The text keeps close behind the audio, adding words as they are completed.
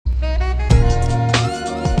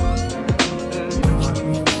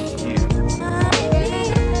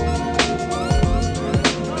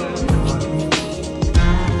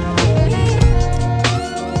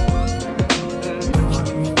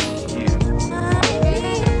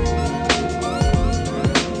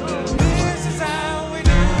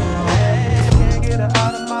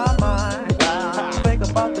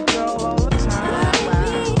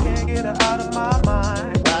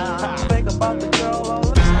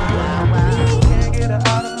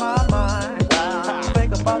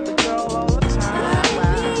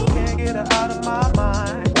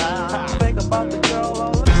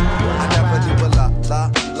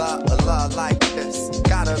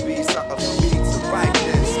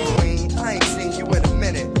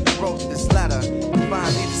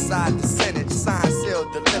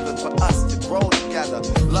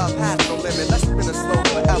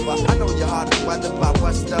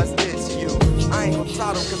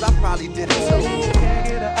cause I probably did it too. Can't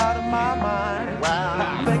get her out of my mind.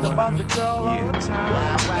 Wow. Think about the girl all the time.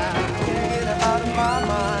 Wow. Can't get her out of my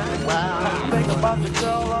mind. Wow. Think about the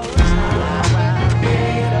girl all the time. Wow.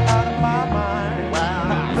 Can't get her out of my mind.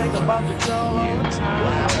 Wow. Think about the girl all the time.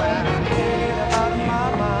 Wow. Can't get her out of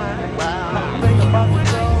my mind. Wow. Think about the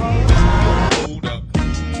girl all the time. Hold up.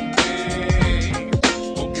 Hey,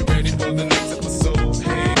 hope you're ready for the next episode.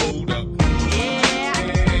 Hey, hold up. Hey,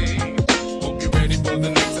 hope you're ready for the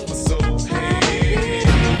next episode. Hey.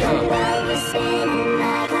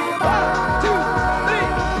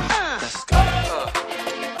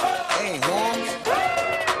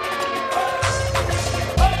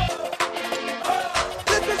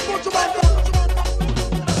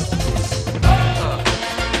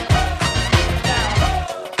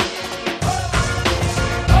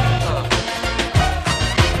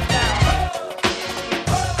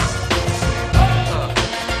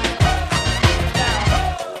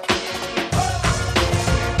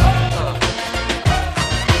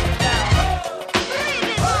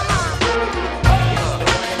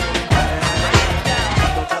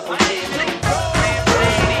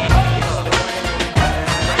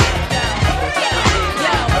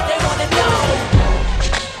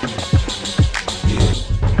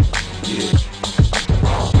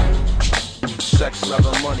 Sex, love,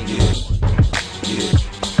 and money. Yeah. Yeah.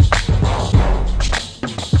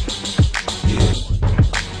 Yeah.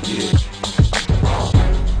 Yeah.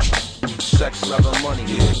 Sex, love, and money.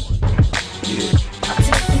 Yeah. Yeah.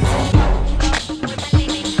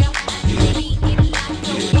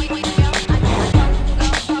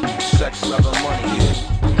 Sex, love, and money. Yeah.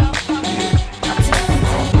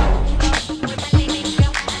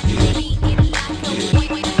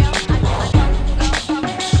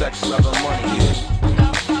 Sex, love, and money.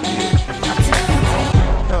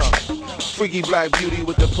 Freaky black beauty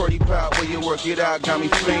with the pretty pop, where you work it out, got me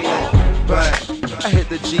feeling. Bang, I hit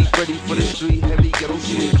the Jeep, ready for the street, heavy ghetto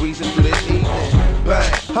shit, breezing through the evening.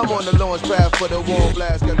 Bang, I'm on the launch pad for the warm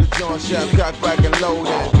blast, got the joint shot, cock back and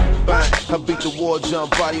loaded. Bang, I beat the wall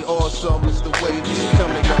jump, body awesome, it's the way this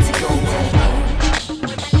coming, got me going.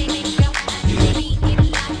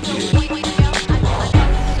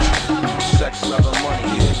 Sex, love, and money.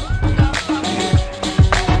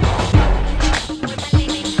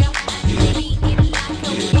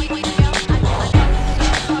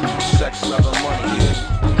 Sex, love, and money.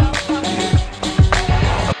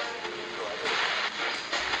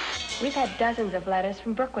 We've had dozens of letters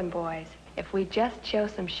from Brooklyn boys. If we just show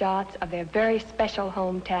some shots of their very special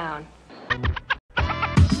hometown.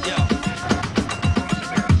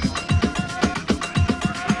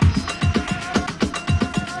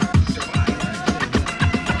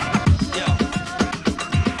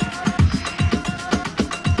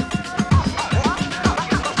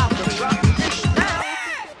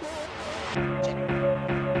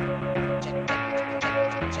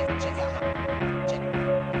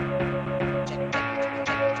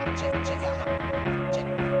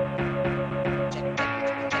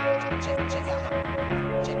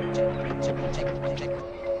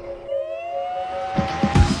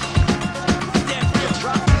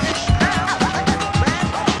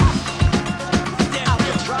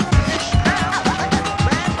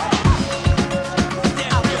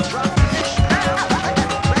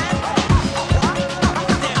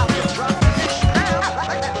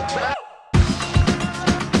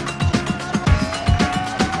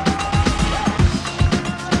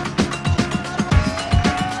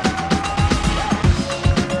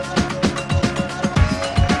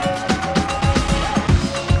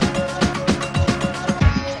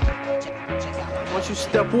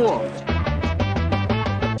 Step off.